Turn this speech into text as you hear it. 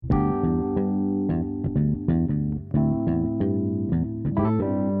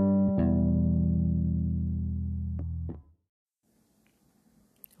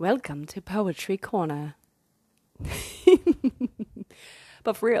Welcome to Poetry Corner.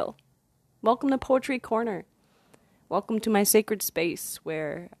 But for real, welcome to Poetry Corner. Welcome to my sacred space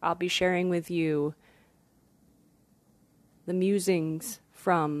where I'll be sharing with you the musings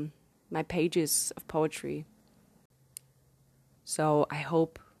from my pages of poetry. So I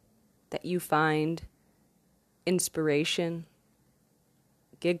hope that you find inspiration,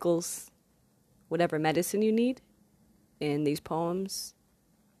 giggles, whatever medicine you need in these poems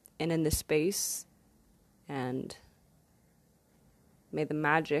and in this space, and may the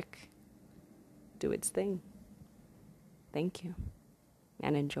magic do its thing. Thank you,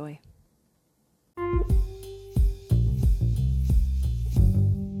 and enjoy.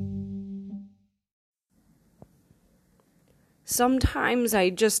 Sometimes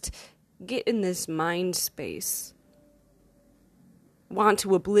I just get in this mind space, want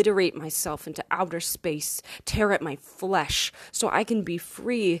to obliterate myself into outer space, tear at my flesh so I can be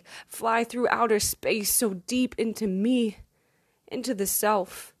free, fly through outer space so deep into me, into the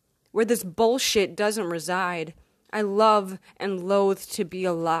self, where this bullshit doesn't reside. I love and loathe to be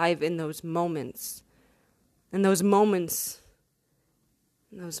alive in those moments. In those moments.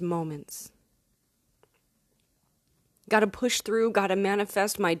 Gotta push through, gotta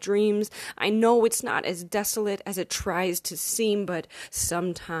manifest my dreams. I know it's not as desolate as it tries to seem, but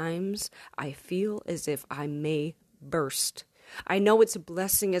sometimes I feel as if I may burst. I know it's a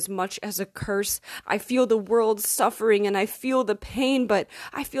blessing as much as a curse. I feel the world suffering and I feel the pain, but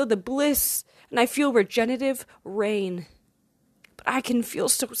I feel the bliss and I feel regenerative rain. But I can feel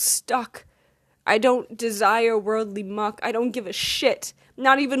so stuck. I don't desire worldly muck. I don't give a shit.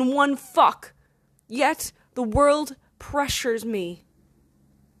 Not even one fuck. Yet the world pressures me,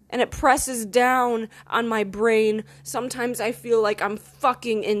 and it presses down on my brain. Sometimes I feel like I'm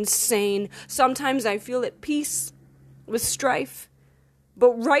fucking insane. Sometimes I feel at peace with strife.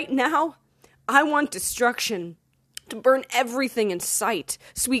 But right now, I want destruction, to burn everything in sight.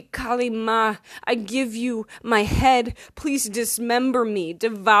 Sweet Kali Ma, I give you my head. Please dismember me,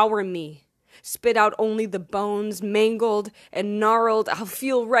 devour me. Spit out only the bones, mangled and gnarled. I'll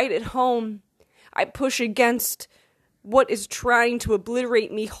feel right at home. I push against what is trying to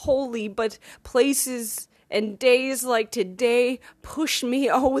obliterate me wholly, but places and days like today push me,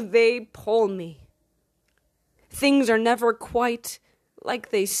 oh, they pull me. Things are never quite like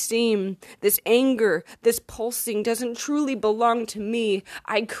they seem. This anger, this pulsing doesn't truly belong to me.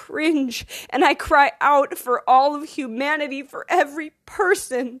 I cringe and I cry out for all of humanity, for every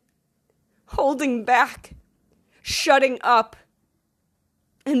person holding back, shutting up,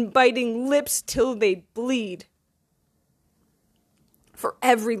 and biting lips till they bleed. For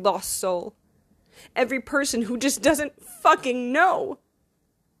every lost soul. Every person who just doesn't fucking know.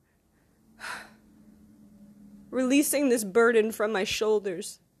 Releasing this burden from my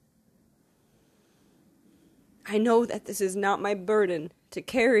shoulders. I know that this is not my burden to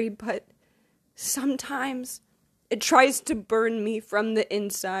carry, but sometimes it tries to burn me from the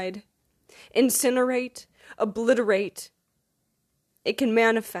inside. Incinerate, obliterate. It can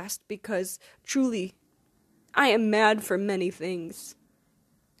manifest because, truly, I am mad for many things.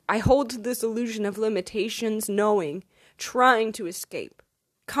 I hold to this illusion of limitations, knowing, trying to escape,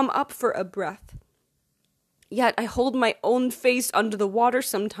 come up for a breath. Yet I hold my own face under the water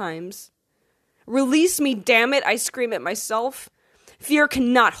sometimes. Release me, damn it, I scream at myself. Fear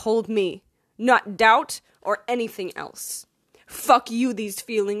cannot hold me, not doubt or anything else. Fuck you, these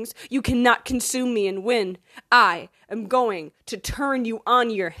feelings. You cannot consume me and win. I am going to turn you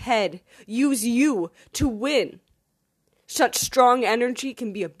on your head, use you to win. Such strong energy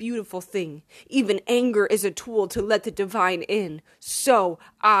can be a beautiful thing. Even anger is a tool to let the divine in. So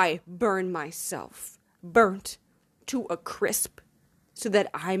I burn myself, burnt to a crisp, so that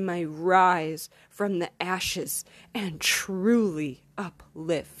I may rise from the ashes and truly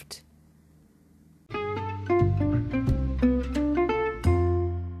uplift.